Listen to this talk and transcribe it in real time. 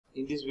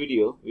In this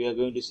video, we are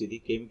going to see the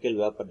chemical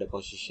vapor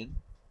deposition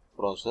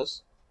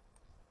process.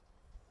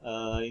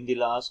 In the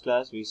last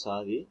class, we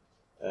saw we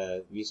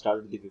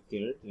started the fifth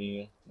unit.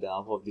 The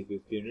half of the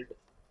fifth unit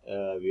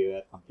we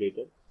were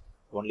completed.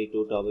 Only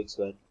two topics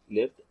were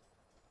left.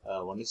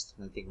 One is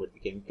nothing but the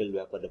chemical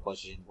vapor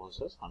deposition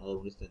process. Another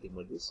one is nothing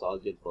but the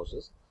salt jet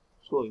process.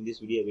 So in this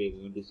video, we are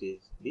going to see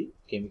the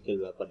chemical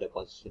vapor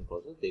deposition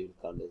process. They will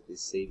call it the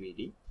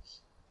CVD.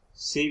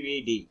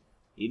 CVD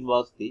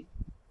involves the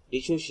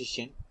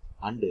dissociation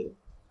and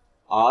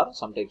or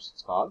sometimes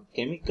it's called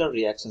chemical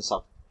reactions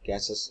of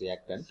gaseous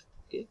reactant,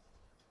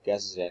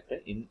 gaseous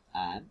reactant in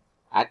an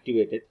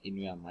activated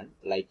environment.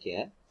 Like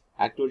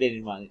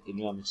activated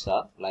environments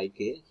are like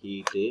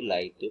heat,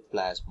 light,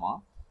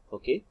 plasma,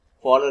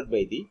 followed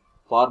by the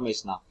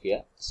formation of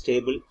a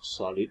stable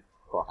solid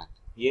product.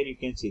 Here you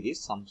can see this,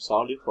 some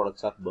solid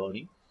products are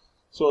burning,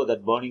 so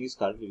that burning is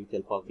called with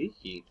help of the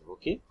heat.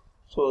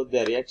 So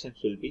the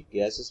reactions will be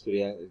gases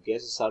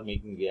are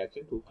making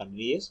reaction to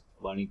continuous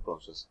burning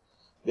process.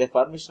 The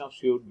formation of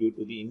fuel due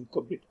to the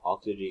incomplete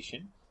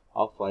oxidation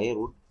of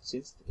firewood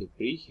since the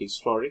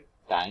prehistoric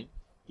time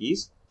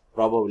is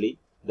probably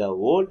the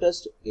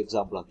oldest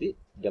example of the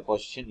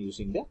deposition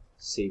using the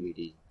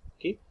CVD.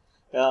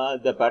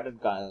 The pattern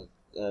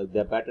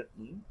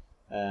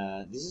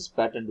this is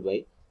patented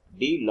by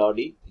D.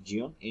 Lodi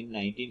Gion in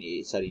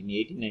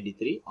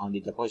 1893 on the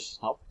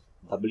deposition of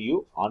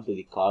W onto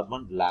the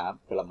carbon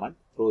lamp filament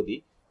through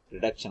the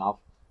reduction of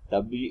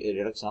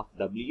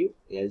WlCl3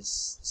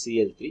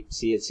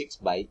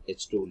 Cl6 by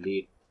H2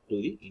 lead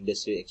to the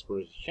industrial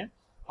exploration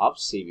of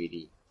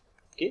CVD.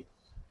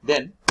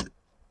 Then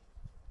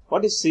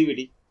what is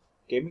CVD?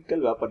 Chemical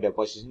vapor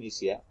deposition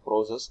is a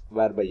process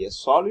whereby a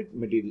solid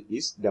material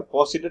is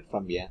deposited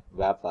from a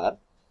vapor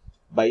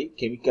by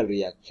chemical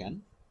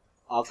reaction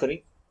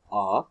occurring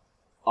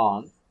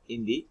on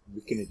in the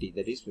vicinity,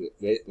 that is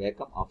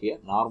vacuum of a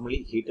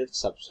normally heated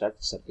substrate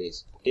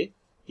surface. Here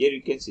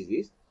you can see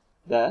this,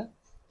 the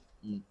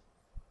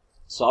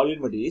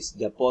solid material is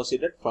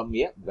deposited from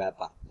a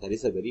vapor. That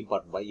is a very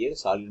important point. Here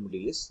solid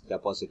material is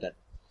deposited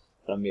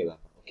from a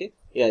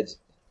vapor.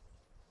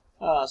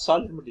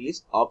 Solid material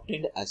is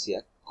obtained as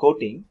a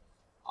coating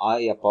or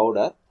a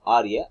powder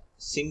or a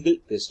single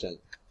crystal.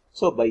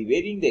 So by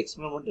varying the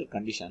experimental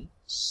condition,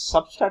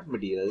 substrate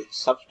material,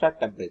 substrate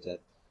temperature,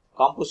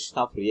 composition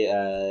of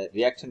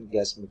reaction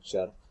gas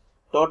mixture,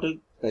 total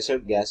pressure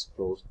gas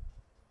flows,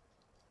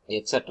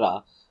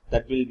 etc.,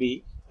 that will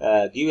be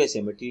give us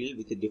a material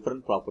with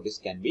different properties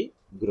can be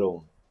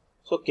grown.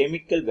 So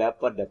chemical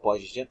vapor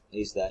deposition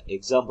is the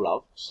example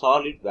of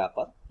solid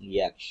vapor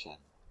reaction.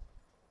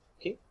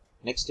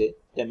 Next,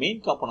 the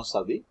main components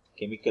of the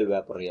chemical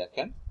vapor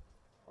reaction.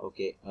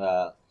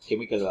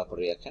 Chemical vapor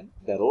reaction.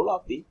 The role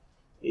of the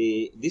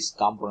this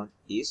component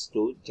is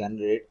to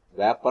generate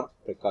vapor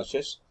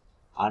precursors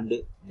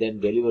and then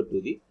deliver to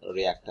the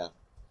reactor.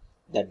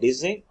 The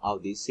design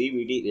of the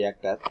CVD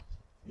reactor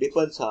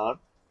depends on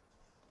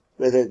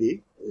whether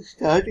the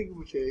starting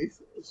material is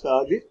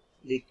solid,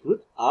 liquid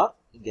or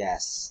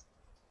gas.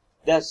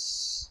 The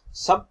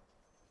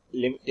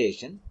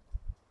sub-limitation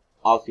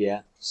of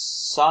a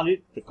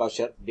solid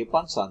precursor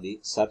depends on the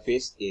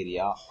surface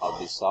area of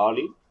the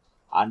solid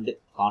and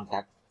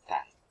contact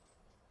time.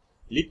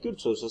 Liquid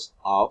sources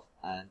of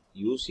and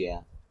use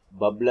a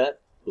bubbler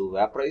to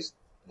vaporize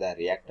the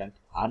reactant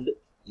and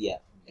a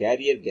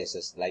carrier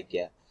gases like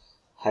a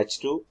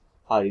H2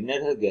 or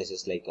inert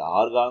gases like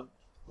argon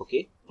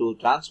to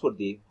transport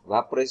the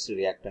vaporized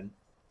reactant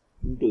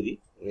into the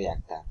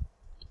reactor.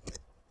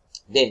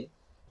 Then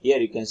here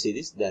you can see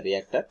this, the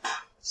reactor,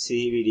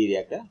 CVD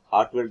reactor,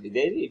 hot weld.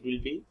 There it will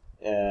be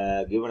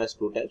given as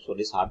two types. One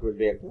is hot weld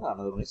reactor,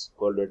 another one is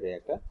cold weld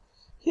reactor.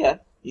 Here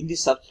in the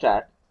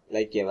substrate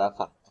like a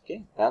vapor,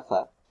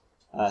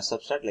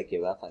 substrate like a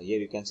vapor. Here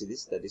you can see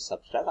this, that is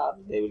substrate, or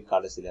they will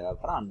call as the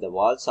vapor, and the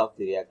walls of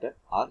the reactor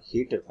are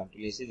heated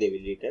continuously. They will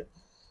heated.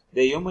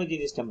 The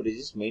homogeneous temperature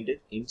is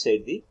maintained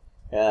inside the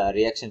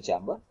reaction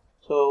chamber.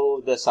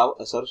 So the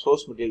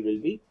source material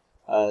will be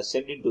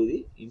sent into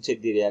the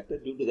inside the reactor.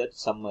 Due to that,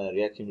 some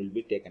reaction will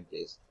be taken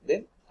place.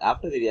 Then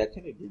after the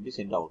reaction, it will be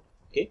sent out.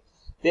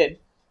 Then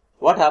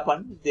what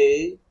happened?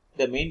 The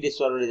main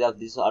disadvantage of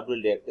these hot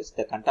weld reactors,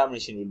 the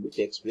contamination will be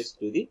takes place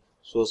to the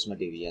source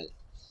material.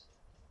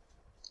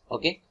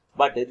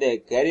 But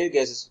the carrier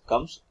gases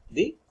comes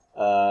the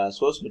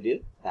source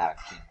material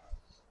directly.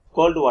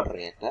 Cold water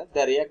reactor.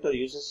 The reactor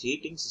uses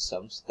heating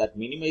systems that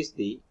minimize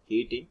the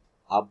heating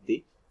of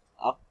the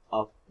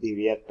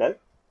reactor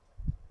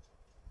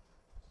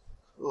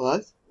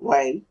while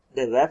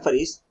the vapor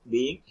is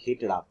being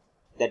heated up.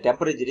 The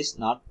temperature is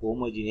not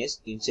homogeneous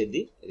inside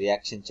the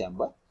reaction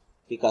chamber.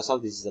 Because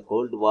of this is a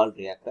cold wall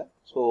reactor,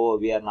 so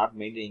we are not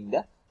maintaining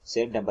the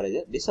same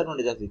temperature.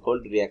 Disadvantage of the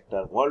cold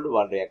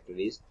wall reactor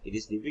is it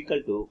is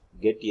difficult to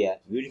get a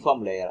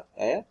uniform layer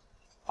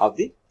of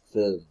the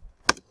film.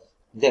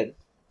 Then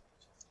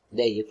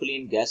the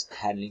effluent gas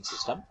handling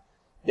system.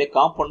 The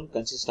component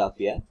consists of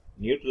a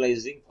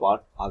neutralizing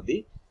part of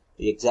the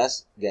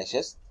exhaust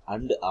gases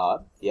and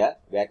or a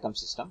vacuum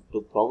system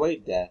to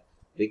provide the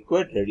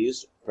required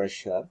reduced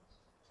pressure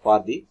for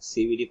the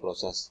CVD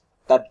process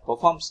that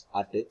performs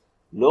at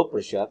low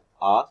pressure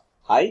or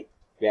high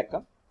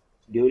vacuum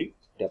during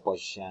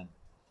deposition.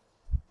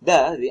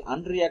 The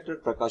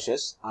unreacted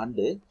precursors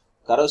and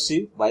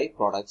corrosive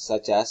byproducts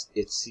such as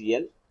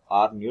HCl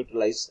are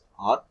neutralized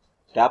or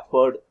trapped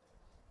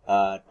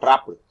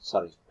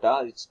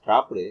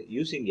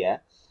using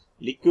a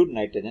liquid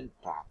nitrogen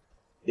trap.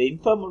 The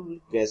inflammable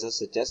gases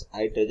such as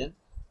hydrogen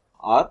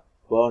are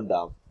burned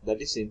off.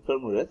 That is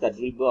inflammable, that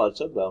will be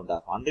also burned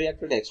off.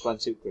 Unreacted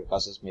expansive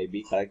precursors may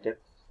be collected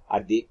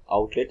at the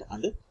outlet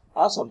and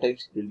or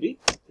sometimes it will be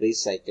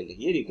recycled.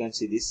 Here you can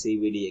see this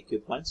CVD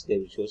equipments. They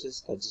will show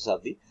us consists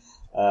of the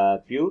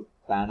pure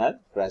panel,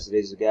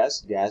 pressurized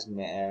gas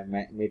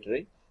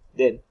metering,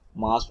 then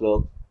mass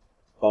flow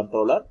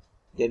controller,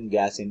 then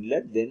gas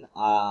inlet, then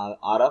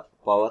RF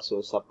power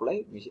source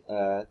supply,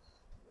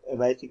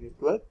 matching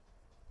network,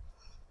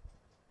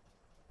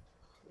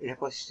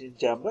 deposition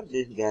chamber,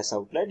 then gas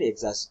outlet,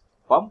 exhaust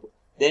pump,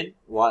 then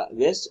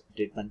waste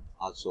treatment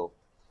also.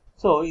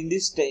 So in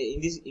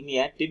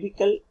a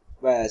typical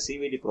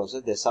CVD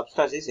process, the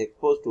substrate is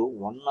exposed to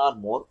one or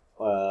more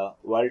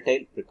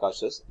volatile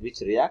precursors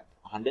which react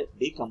and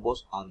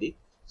decompose on the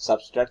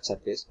substrate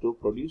surface to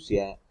produce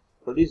the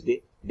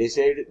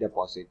desired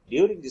deposit.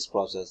 During this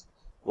process,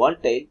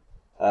 volatile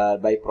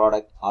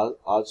byproducts are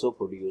also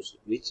produced,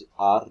 which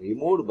are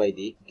removed by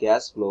the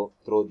gas flow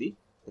through the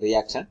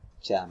reaction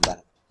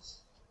chamber.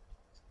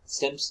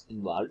 Steps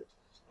involved: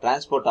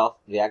 transport of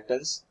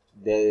reactants.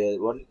 The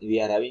one we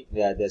are having,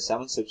 the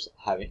 7 steps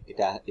having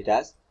it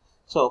has.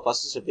 So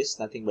first step is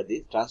nothing but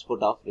the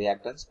transport of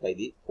reactants by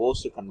the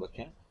post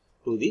convection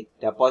to the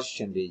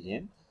deposition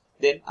region.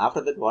 Then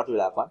after that, what will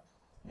happen?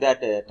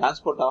 That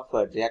transport of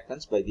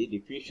reactants by the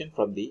diffusion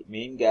from the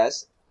main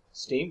gas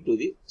stream to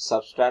the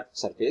substrate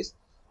surface,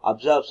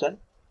 absorption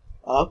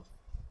of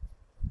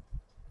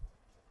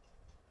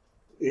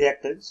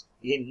reactants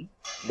in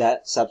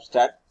the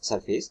substrate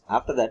surface.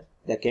 After that,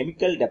 the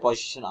chemical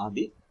deposition on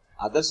the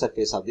other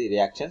surface of the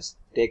reactions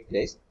take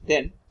place.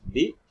 Then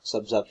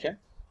desorption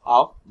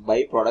of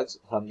byproducts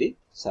from the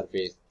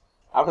surface.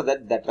 After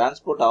that, the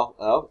transport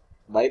of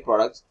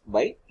byproducts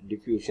by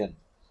diffusion.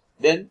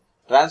 Then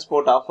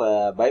transport of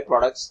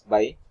byproducts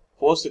by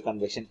forced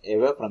convection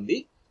away from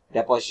the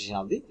deposition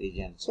of the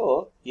region.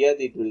 So here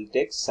it will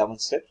take 7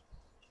 steps.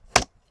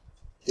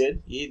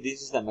 Then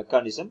this is the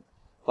mechanism.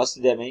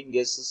 First, the main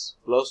gases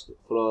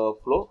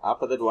flow.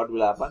 After that, what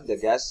will happen? The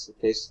gas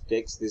phase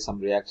takes some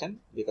reaction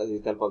because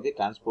with help of the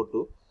transport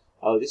to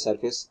the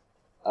surface.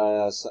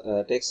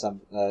 Takes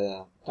some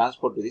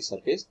transport to the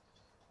surface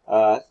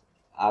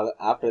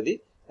after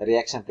the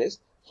reaction phase.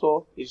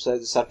 So if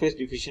the surface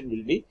diffusion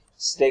will be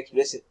takes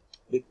place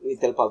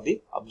with help of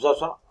the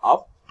absorption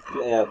of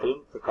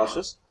film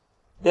precursors.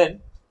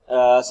 Then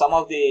some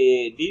of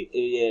the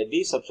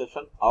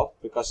desorption of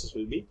precursors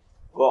will be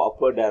go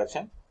upward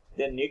direction.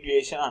 Then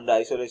nucleation and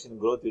isolation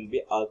growth will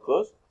be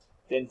occurs.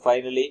 Then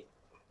finally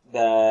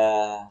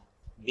the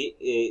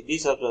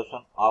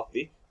desorption of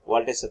the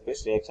voltage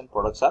surface reaction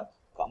products are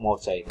come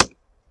outside.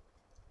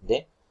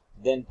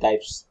 Then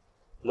types: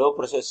 low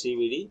pressure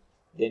CVD,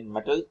 then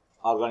metal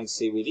organic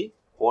CVD,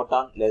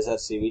 photon laser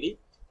CVD,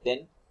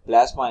 then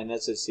plasma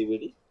inertial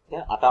CVD,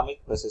 then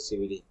atomic pressure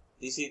CVD.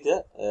 This is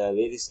the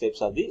various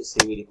steps of the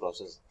CVD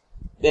process.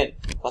 Then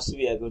first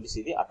we are going to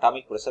see the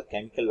atomic pressure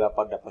chemical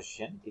vapor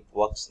deposition. It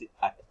works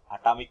at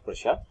atomic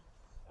pressure.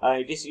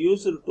 It is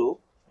used to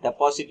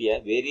deposit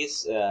a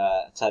various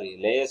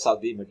layers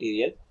of the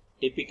material,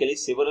 typically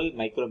several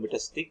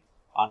micrometers thick,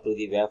 onto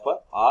the vapor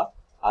or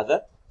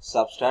other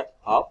substrate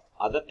of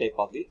other type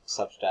of the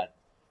substrate.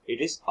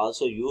 It is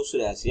also used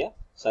as a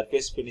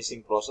surface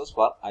finishing process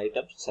for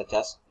items such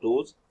as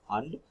tools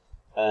and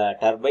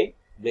turbine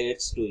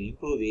blades to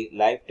improve the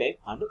lifetime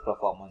and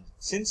performance.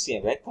 Since a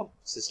vacuum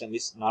system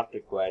is not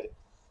required,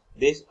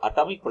 this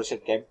atomic pressure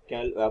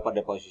chemical vapor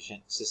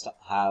deposition system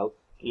have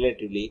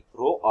relatively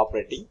low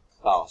operating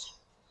cost.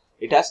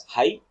 It has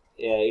a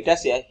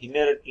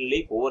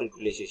inherently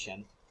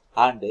overutilization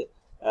and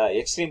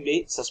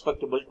extremely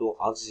susceptible to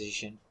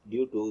oxidation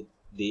due to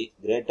the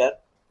greater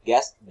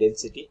gas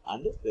density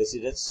and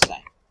residence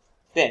time.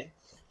 Then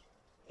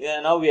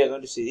now we are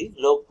going to see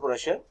the low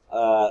pressure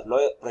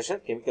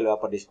chemical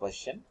vapor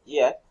deposition.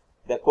 Here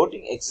the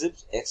coating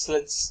exhibits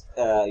excellent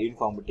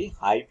uniformity,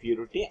 high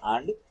purity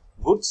and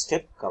good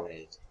step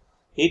coverage.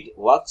 It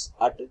works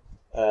at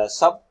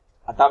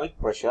subatomic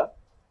pressure.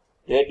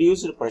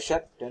 Reduced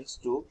pressure tends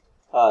to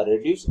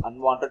reduce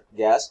unwanted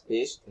gas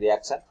phase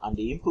reaction and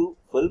improve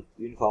film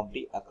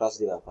uniformity across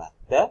the vapor.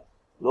 The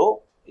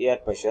low air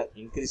pressure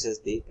increases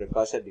the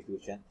precursor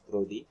diffusion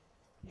through the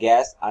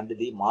gas and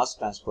the mass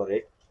transfer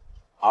rate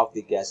of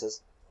the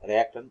gases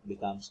reactant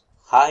becomes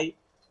higher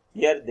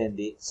than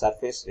the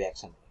surface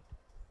reaction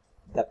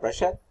rate. The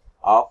pressure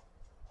of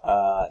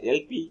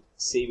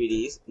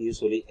LPCVD is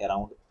usually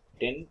around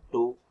 10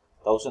 to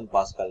 1000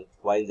 Pascal,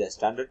 while the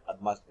standard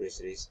atmospheric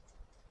pressure is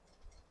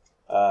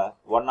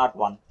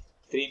 101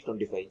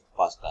 325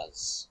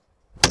 pascals.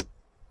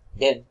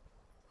 Then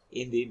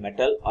in the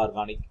metal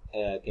organic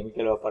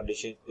chemical vapor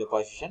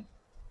deposition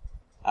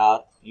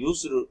are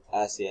used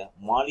as a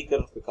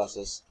molecular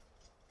precursors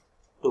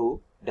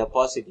to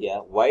deposit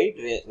a wide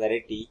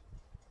variety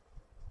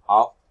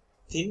of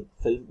thin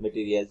film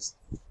materials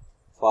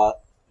for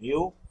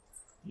new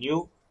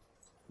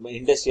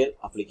industrial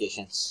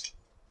applications.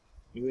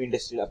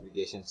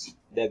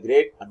 The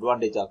great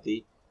advantage of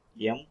the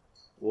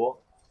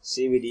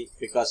MOCVD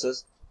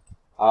precursors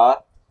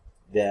are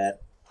their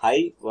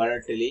high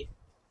volatility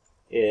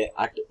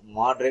at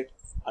moderate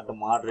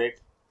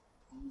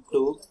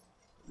to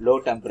low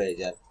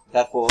temperature.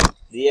 Therefore,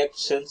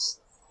 reactions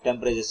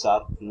temperatures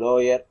are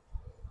lower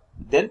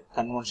than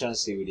conventional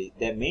CVD.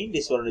 The main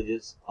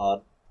disadvantages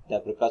are the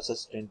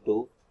precursors tend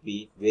to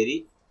be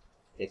very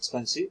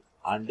expensive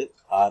and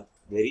are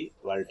very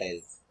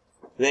volatile.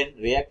 When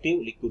reactive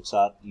liquids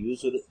are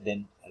used,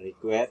 then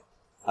require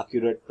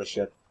accurate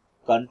pressure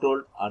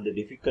control and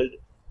difficult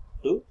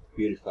to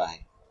purify.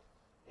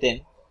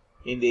 Then,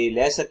 in the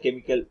laser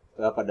chemical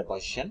vapor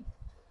deposition,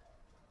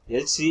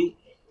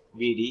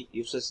 LCVD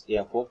uses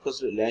a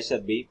focused laser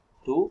beam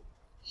to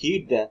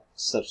heat the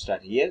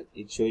substrate. Here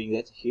it's showing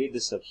that heat the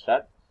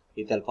substrate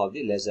with help of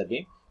the laser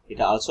beam.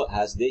 It also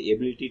has the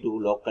ability to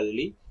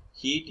locally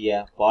heat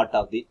a part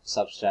of the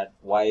substrate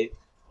while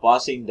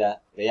passing the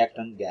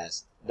reactant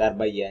gas,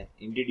 thereby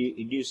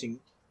inducing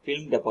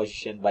film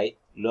deposition by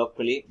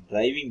locally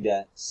driving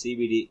the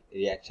CVD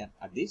reaction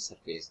at the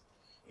surface.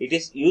 It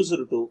is used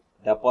to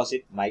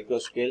deposit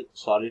microscale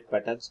solid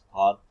patterns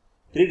or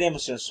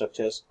three-dimensional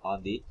structures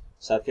on the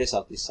surface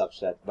of the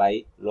substrate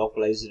by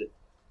localized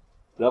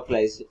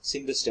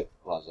single-step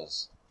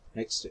process.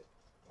 Next,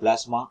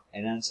 plasma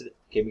enhanced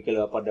chemical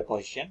vapor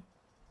deposition.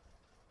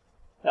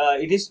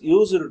 It is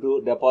used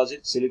to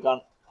deposit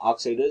silicon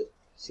oxide,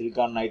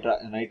 silicon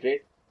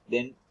nitrate.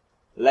 Then,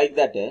 like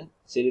that,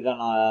 silicon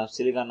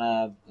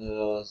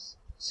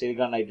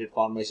nitrate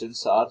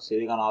formations or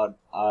silicon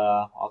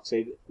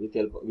oxide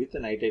with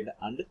nitrate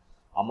and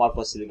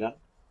amorphous silicon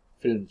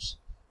films.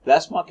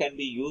 Plasma can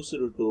be used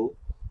to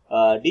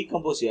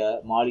decompose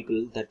a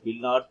molecule that will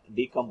not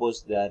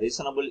decompose the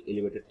reasonable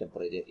elevated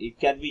temperature. It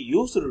can be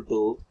used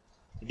to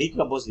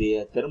decompose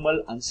the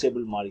thermal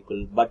unstable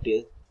molecule, but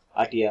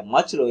at a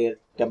much lower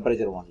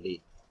temperature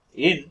only.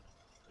 In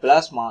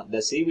plasma, the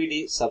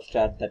CVD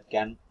substrate that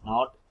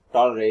cannot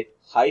tolerate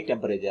high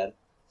temperature,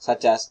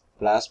 such as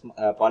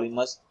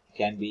polymers,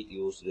 can be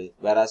used,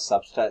 whereas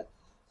substrate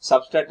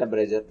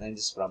temperature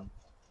ranges from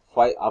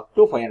 5 up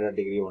to 500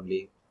 degree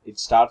only. It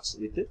starts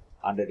with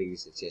 100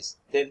 degrees Celsius.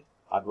 Then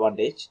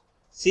advantage: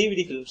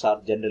 CVD films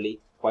are generally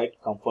quite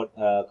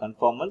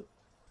conformal.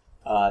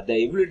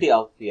 The ability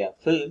of a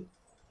film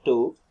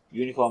to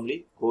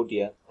uniformly coat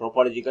a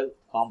topological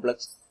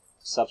complex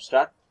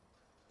substrate.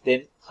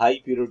 Then high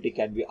purity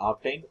can be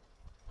obtained,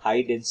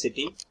 high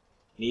density,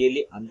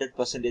 nearly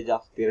 100%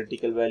 of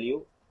theoretical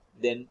value.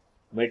 Then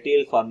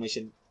material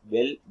formation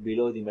well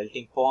below the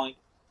melting point,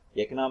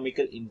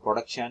 economical in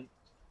production,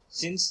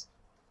 since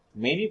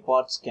many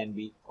parts can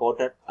be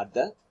coated at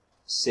the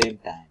same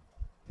time.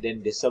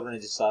 Then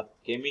disadvantages are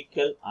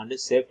chemical and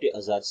safety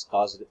hazards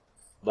caused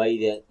by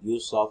the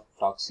use of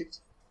toxic,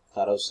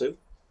 corrosive,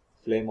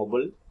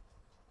 flammable,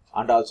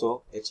 and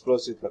also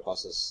explosive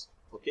precursors.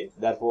 Okay,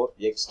 therefore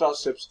extra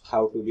steps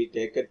have to be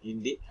taken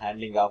in the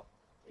handling of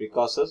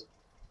precursors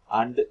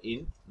and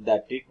in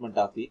the treatment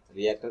of the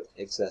reactor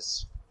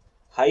exhaust.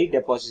 High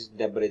deposition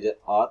temperature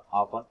are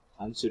often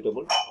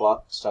unsuitable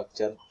for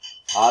structure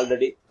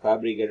already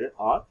fabricated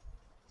or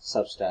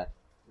substrate.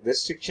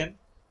 Restriction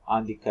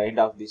on the kind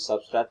of the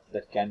substrate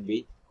that can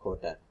be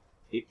coated.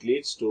 It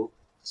leads to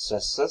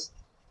stresses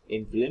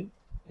in film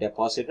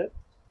deposited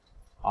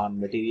on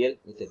material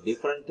with a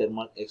different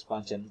thermal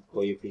expansion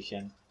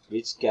coefficient,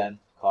 which can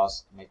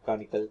cause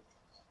mechanical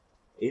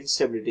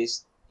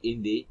instabilities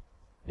in the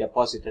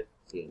deposited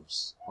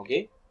films.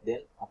 Okay,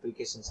 then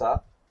applications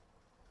are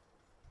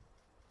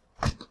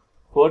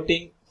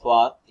coating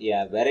for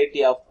a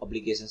variety of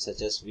applications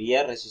such as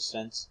wear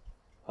resistance,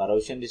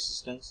 corrosion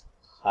resistance,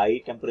 high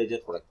temperature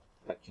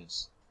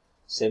protections,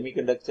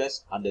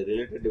 semiconductors and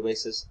related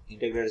devices,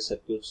 integrated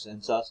circuits,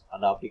 sensors,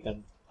 and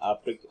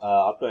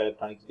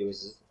optoelectronic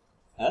devices.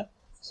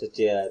 Such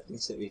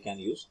things that we can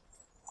use.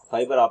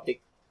 Fiber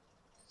optics,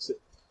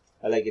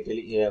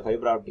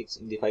 fiber optics.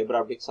 In the fiber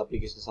optics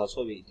applications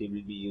also we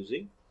will be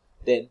using.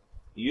 Then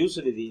used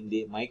in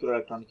the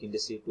microelectronic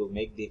industry to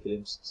make the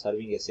films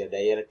serving as a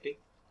dielectric,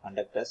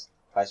 conductors,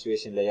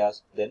 passivation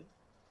layers, then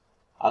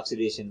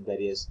oxidation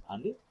barriers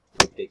and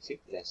epoxy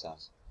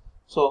lasers.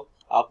 So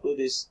up to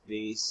this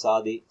we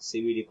saw the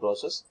CVD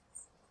process.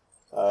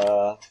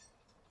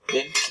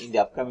 Then in the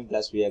upcoming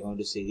class we are going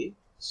to see the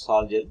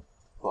sol gel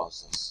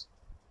process.